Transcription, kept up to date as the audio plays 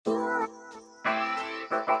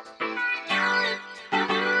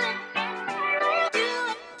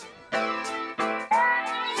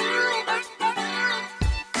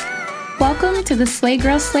Welcome to the Slay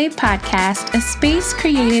Girl Slay podcast, a space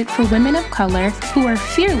created for women of color who are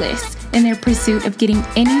fearless in their pursuit of getting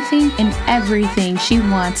anything and everything she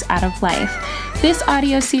wants out of life. This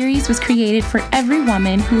audio series was created for every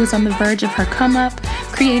woman who is on the verge of her come up,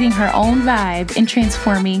 creating her own vibe, and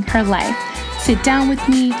transforming her life. Sit down with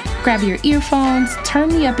me, grab your earphones, turn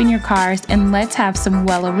me up in your cars, and let's have some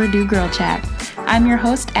well overdue girl chat. I'm your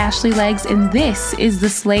host, Ashley Legs, and this is the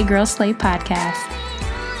Slay Girl Slay podcast.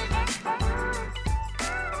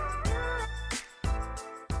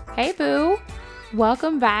 Hey, boo.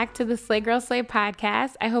 Welcome back to the Slay Girl Slay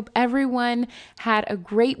podcast. I hope everyone had a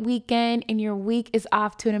great weekend and your week is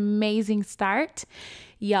off to an amazing start.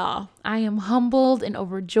 Y'all, I am humbled and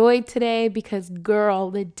overjoyed today because,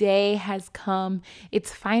 girl, the day has come.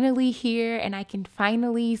 It's finally here and I can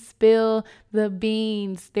finally spill the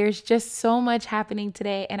beans. There's just so much happening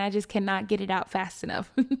today and I just cannot get it out fast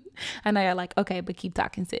enough. I know you're like, okay, but keep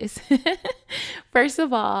talking, sis. First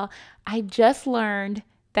of all, I just learned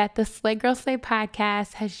that the Slay Girl Slay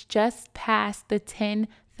podcast has just passed the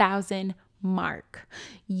 10,000 mark.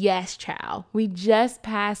 Yes, child. We just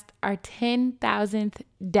passed our 10,000th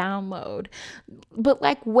download. But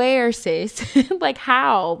like, where, sis? Like,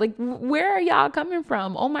 how? Like, where are y'all coming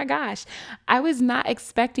from? Oh my gosh. I was not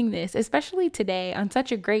expecting this, especially today on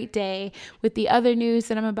such a great day with the other news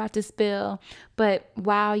that I'm about to spill. But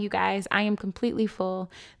wow, you guys, I am completely full.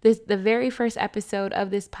 The very first episode of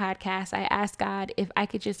this podcast, I asked God if I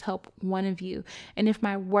could just help one of you and if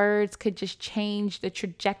my words could just change the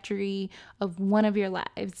trajectory of one of your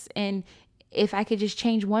lives. And if I could just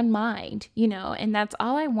change one mind, and that's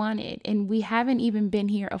all I wanted. And we haven't even been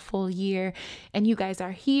here a full year and you guys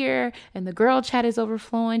are here and the girl chat is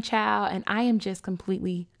overflowing, child. And I am just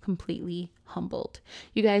completely humbled.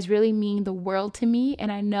 You guys really mean the world to me.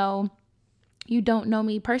 And I know you don't know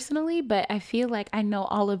me personally, but I feel like I know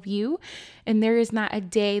all of you. And there is not a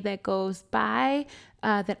day that goes by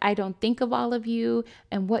that I don't think of all of you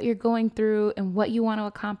and what you're going through and what you want to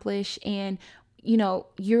accomplish. And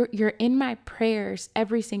you're in my prayers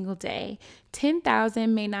every single day.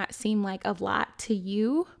 10,000 may not seem like a lot to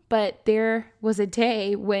you, but there was a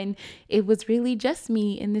day when it was really just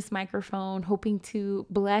me in this microphone, hoping to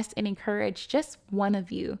bless and encourage just one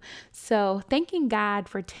of you. So thanking God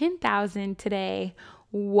for 10,000 today.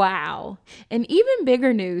 Wow. And even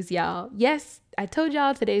bigger news, y'all. Yes, I told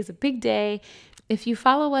y'all today's a big day. If you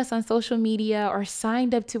follow us on social media or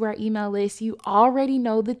signed up to our email list, you already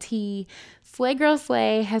know the tea. Slay Girl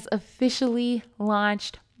Slay has officially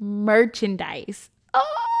launched merchandise.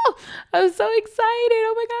 Oh, I'm so excited.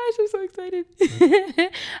 Oh my gosh, I'm so excited.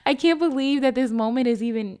 I can't believe that this moment is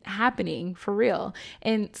even happening for real.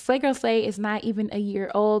 And Slay Girl Slay is not even a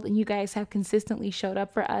year old and you guys have consistently showed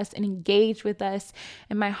up for us and engaged with us.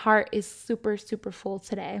 And my heart is super full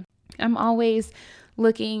today. I'm always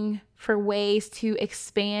looking for ways to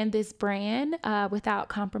expand this brand without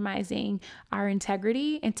compromising our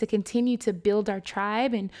integrity and to continue to build our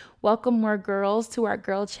tribe and welcome more girls to our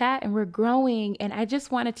girl chat. And we're growing. And I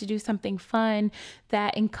just wanted to do something fun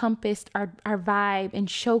that encompassed our vibe and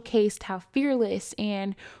showcased how fearless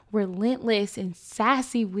and relentless and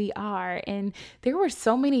sassy we are. And there were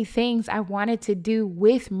so many things I wanted to do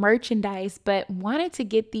with merchandise, but wanted to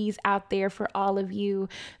get these out there for all of you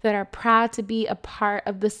that are proud to be a part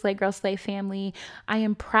of the Slay Girl Slay family. I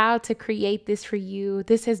am proud to create this for you.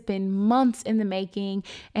 This has been months in the making,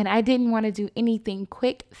 and I didn't want to do anything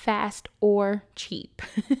quick, fast, or cheap.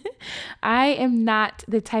 I am not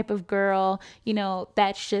the type of girl,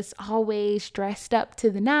 that's just always dressed up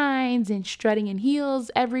to the nines and strutting in heels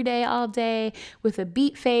every day, all day with a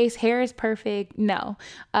beat face, hair is perfect. No,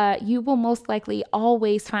 you will most likely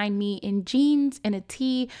always find me in jeans and a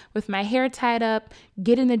tee with my hair tied up,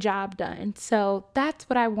 getting the job done. So that's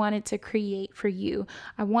what I wanted to create for you.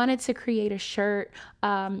 I wanted to create a shirt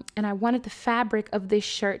and I wanted the fabric of this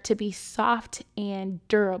shirt to be soft and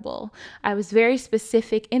durable. I was very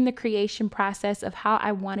specific in the creation process of how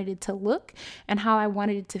I wanted it to look and how I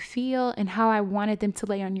wanted it to feel and how I wanted them to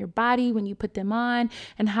lay on your body when you put them on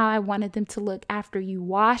and how I wanted them to look after you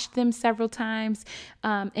washed them several times.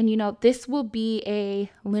 This will be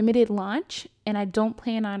a limited launch and I don't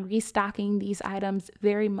plan on restocking these items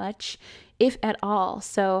very much, if at all.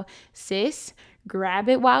 So sis, grab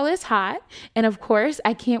it while it's hot. And of course,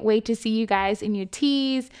 I can't wait to see you guys in your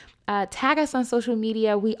tees. Tag us on social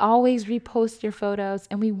media. We always repost your photos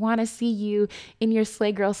and we want to see you in your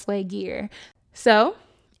Slay Girl Slay gear. So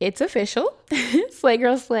it's official. Slay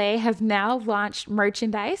Girl Slay has now launched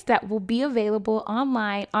merchandise that will be available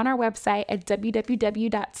online on our website at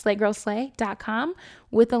www.slaygirlslay.com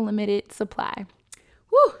with a limited supply.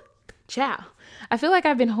 Woo! Ciao. I feel like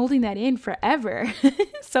I've been holding that in forever.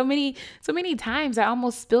 So many times I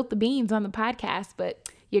almost spilled the beans on the podcast, but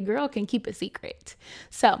your girl can keep a secret.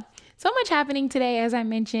 So much happening today, as I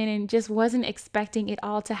mentioned, and just wasn't expecting it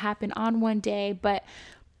all to happen on one day. But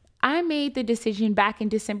I made the decision back in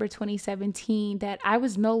December 2017 that I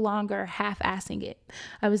was no longer half-assing it.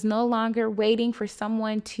 I was no longer waiting for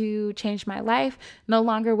someone to change my life, no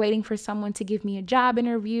longer waiting for someone to give me a job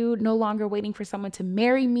interview, no longer waiting for someone to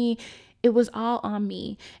marry me. It was all on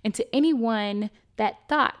me. And to anyone that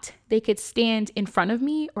thought they could stand in front of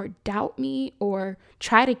me or doubt me or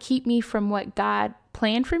try to keep me from what God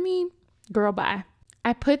planned for me, girl, bye.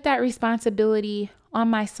 I put that responsibility on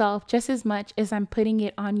myself just as much as I'm putting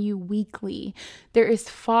it on you weekly. There is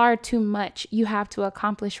far too much you have to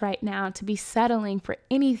accomplish right now to be settling for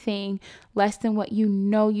anything less than what you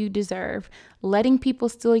know you deserve, letting people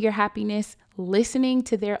steal your happiness, listening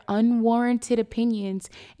to their unwarranted opinions,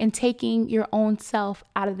 and taking your own self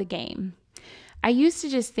out of the game. I used to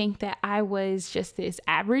just think that I was just this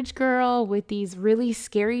average girl with these really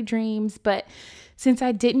scary dreams, but since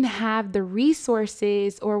I didn't have the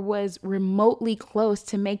resources or was remotely close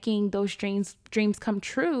to making those dreams come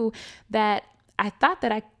true, that I thought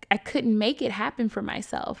that I couldn't make it happen for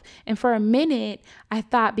myself. And for a minute, I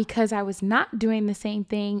thought because I was not doing the same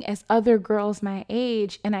thing as other girls my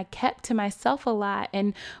age, and I kept to myself a lot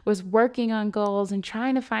and was working on goals and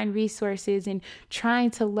trying to find resources and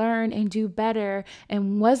trying to learn and do better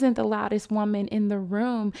and wasn't the loudest woman in the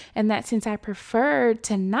room, and that since I preferred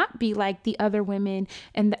to not be like the other women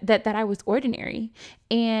and that I was ordinary.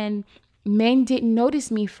 And men didn't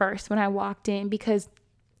notice me first when I walked in because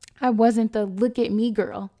I wasn't the look at me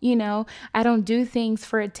girl, I don't do things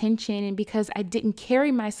for attention. And because I didn't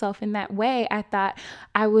carry myself in that way, I thought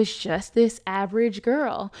I was just this average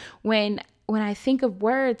girl. When I think of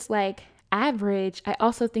words like average, I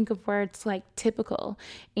also think of words like typical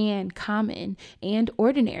and common and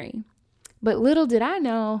ordinary. But little did I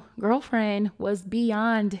know, girlfriend was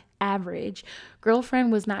beyond average.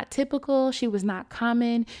 Girlfriend was not typical. She was not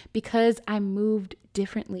common because I moved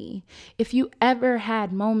differently. If you ever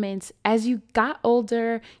had moments as you got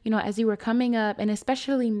older, as you were coming up, and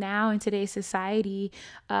especially now in today's society,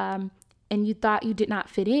 and you thought you did not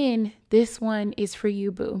fit in, this one is for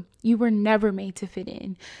you, boo. You were never made to fit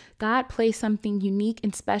in. God placed something unique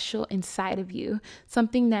and special inside of you,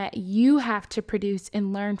 something that you have to produce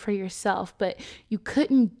and learn for yourself, but you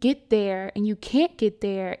couldn't get there and you can't get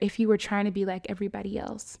there if you were trying to be like everybody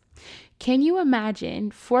else. Can you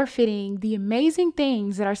imagine forfeiting the amazing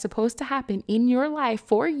things that are supposed to happen in your life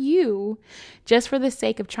for you just for the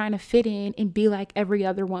sake of trying to fit in and be like every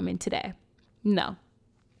other woman today? No.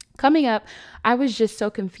 Coming up, I was just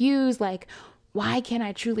so confused, like, why can't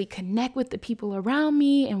I truly connect with the people around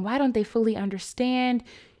me? And why don't they fully understand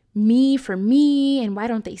me for me? And why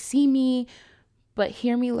don't they see me? But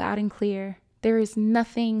hear me loud and clear. There is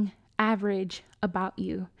nothing average about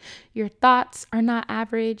you. Your thoughts are not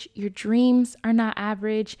average. Your dreams are not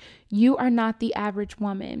average. You are not the average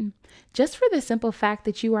woman. Just for the simple fact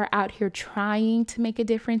that you are out here trying to make a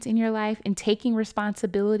difference in your life and taking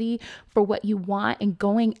responsibility for what you want and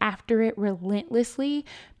going after it relentlessly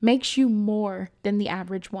makes you more than the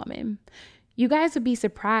average woman. You guys would be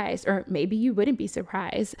surprised, or maybe you wouldn't be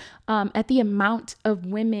surprised, at the amount of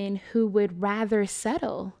women who would rather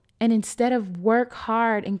settle. And instead of work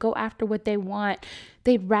hard and go after what they want,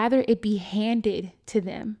 they'd rather it be handed to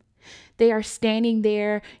them. They are standing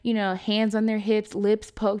there, hands on their hips,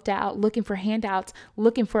 lips poked out, looking for handouts,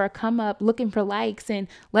 looking for a come up, looking for likes. And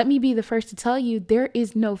let me be the first to tell you, there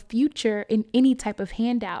is no future in any type of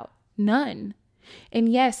handout. None. And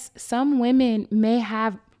yes, some women may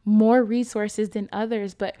have more resources than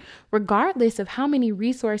others, but regardless of how many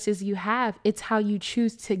resources you have, it's how you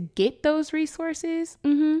choose to get those resources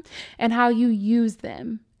and how you use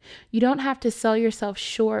them. You don't have to sell yourself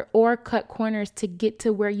short or cut corners to get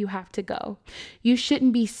to where you have to go. You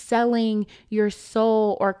shouldn't be selling your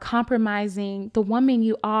soul or compromising the woman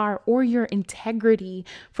you are or your integrity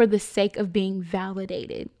for the sake of being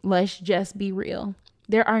validated. Let's just be real.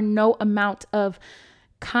 There are no amount of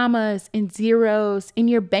commas and zeros in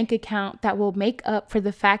your bank account that will make up for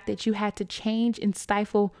the fact that you had to change and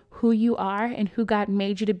stifle who you are and who God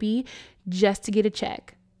made you to be just to get a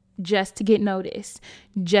check, just to get noticed,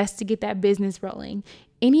 just to get that business rolling.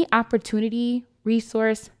 Any opportunity,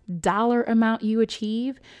 resource, dollar amount you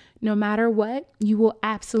achieve, no matter what, you will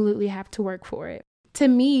absolutely have to work for it. To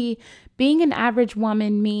me, being an average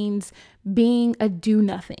woman means being a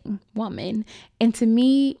do-nothing woman. And to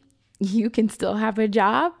me, you can still have a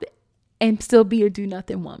job and still be a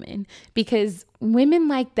do-nothing woman, because women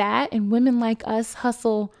like that and women like us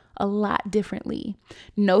hustle a lot differently.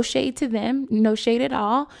 No shade to them, no shade at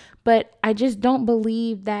all, but I just don't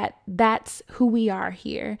believe that that's who we are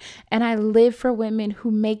here. And I live for women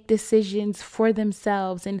who make decisions for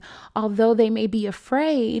themselves. And although they may be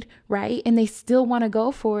afraid, right, and they still want to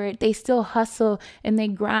go for it, they still hustle and they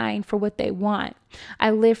grind for what they want.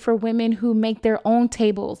 I live for women who make their own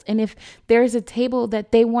tables. And if there's a table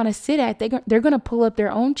that they want to sit at, they're going to pull up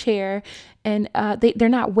their own chair, and they're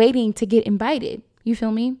not waiting to get invited. You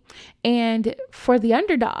feel me? And for the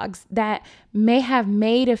underdogs that may have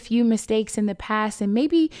made a few mistakes in the past and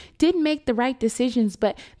maybe didn't make the right decisions,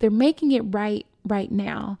 but they're making it right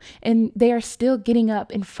now. And they are still getting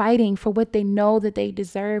up and fighting for what they know that they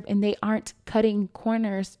deserve, and they aren't cutting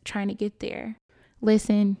corners trying to get there.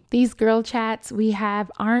 Listen, these girl chats we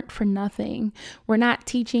have aren't for nothing. We're not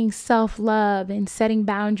teaching self-love and setting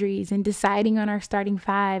boundaries and deciding on our starting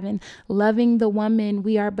five and loving the woman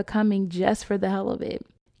we are becoming just for the hell of it.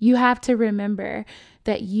 You have to remember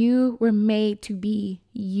that you were made to be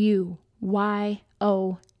you,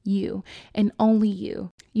 Y-O-U, and only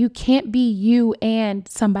you. You can't be you and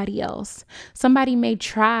somebody else. Somebody may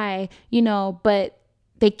try, but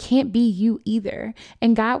they can't be you either.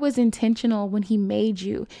 And God was intentional when he made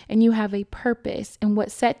you, and you have a purpose. And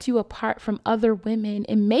what sets you apart from other women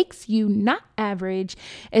and makes you not average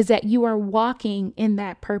is that you are walking in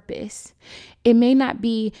that purpose. It may not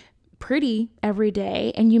be pretty every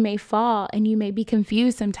day, and you may fall and you may be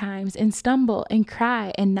confused sometimes and stumble and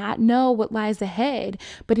cry and not know what lies ahead.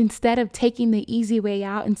 But instead of taking the easy way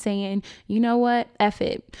out and saying, you know what, F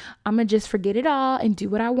it, I'm gonna just forget it all and do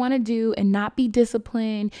what I want to do and not be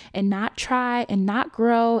disciplined and not try and not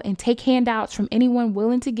grow and take handouts from anyone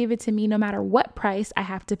willing to give it to me no matter what price I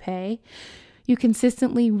have to pay, you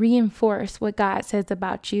consistently reinforce what God says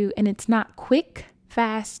about you. And it's not quick,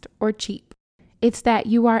 fast, or cheap. It's that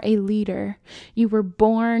you are a leader. You were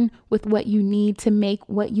born with what you need to make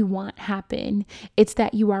what you want happen. It's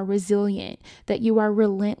that you are resilient, that you are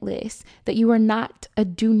relentless, that you are not a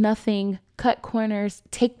do nothing, cut corners,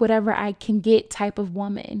 take whatever I can get type of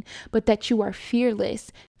woman, but that you are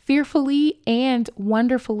fearless, fearfully and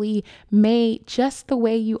wonderfully made just the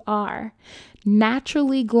way you are.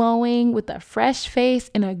 Naturally glowing with a fresh face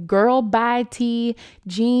in a girl bye tee,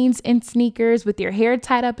 jeans and sneakers with your hair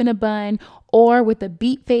tied up in a bun, or with a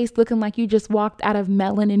beat face looking like you just walked out of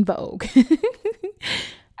Melon in Vogue.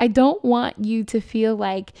 I don't want you to feel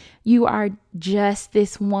like you are just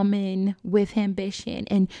this woman with ambition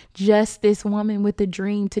and just this woman with a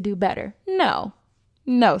dream to do better. No,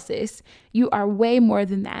 sis, you are way more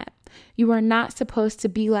than that. You are not supposed to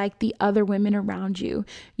be like the other women around you.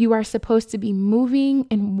 You are supposed to be moving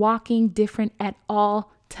and walking different at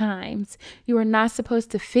all times. You are not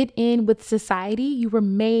supposed to fit in with society. You were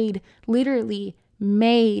literally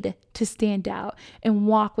made to stand out and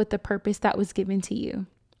walk with the purpose that was given to you.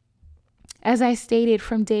 As I stated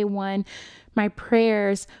from day one, my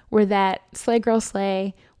prayers were that Slay Girl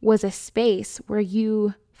Slay was a space where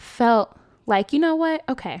you felt like, you know what?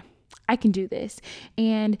 Okay, I can do this.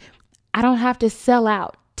 And I don't have to sell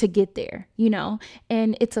out to get there,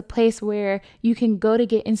 and it's a place where you can go to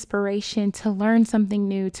get inspiration, to learn something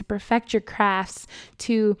new, to perfect your crafts,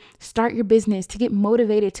 to start your business, to get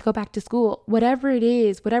motivated, to go back to school, whatever it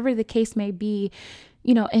is, whatever the case may be,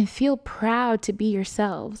 and feel proud to be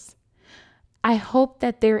yourselves. I hope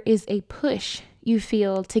that there is a push you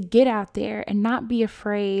feel to get out there and not be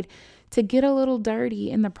afraid to get a little dirty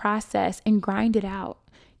in the process and grind it out.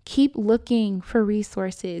 Keep looking for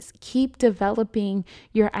resources, keep developing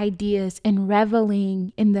your ideas and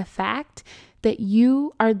reveling in the fact that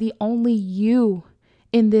you are the only you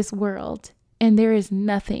in this world, and there is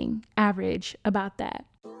nothing average about that.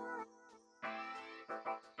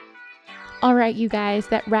 All right, you guys,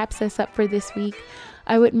 that wraps us up for this week.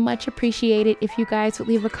 I would much appreciate it if you guys would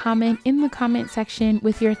leave a comment in the comment section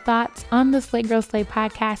with your thoughts on the Slay Girl Slay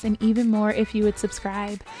podcast, and even more if you would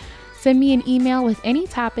subscribe. Send me an email with any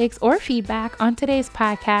topics or feedback on today's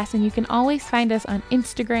podcast, and you can always find us on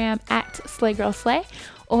Instagram at SlayGirlSlay,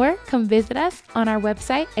 or come visit us on our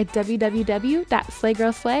website at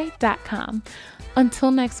www.slaygirlslay.com. Until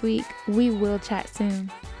next week, we will chat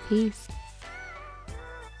soon. Peace.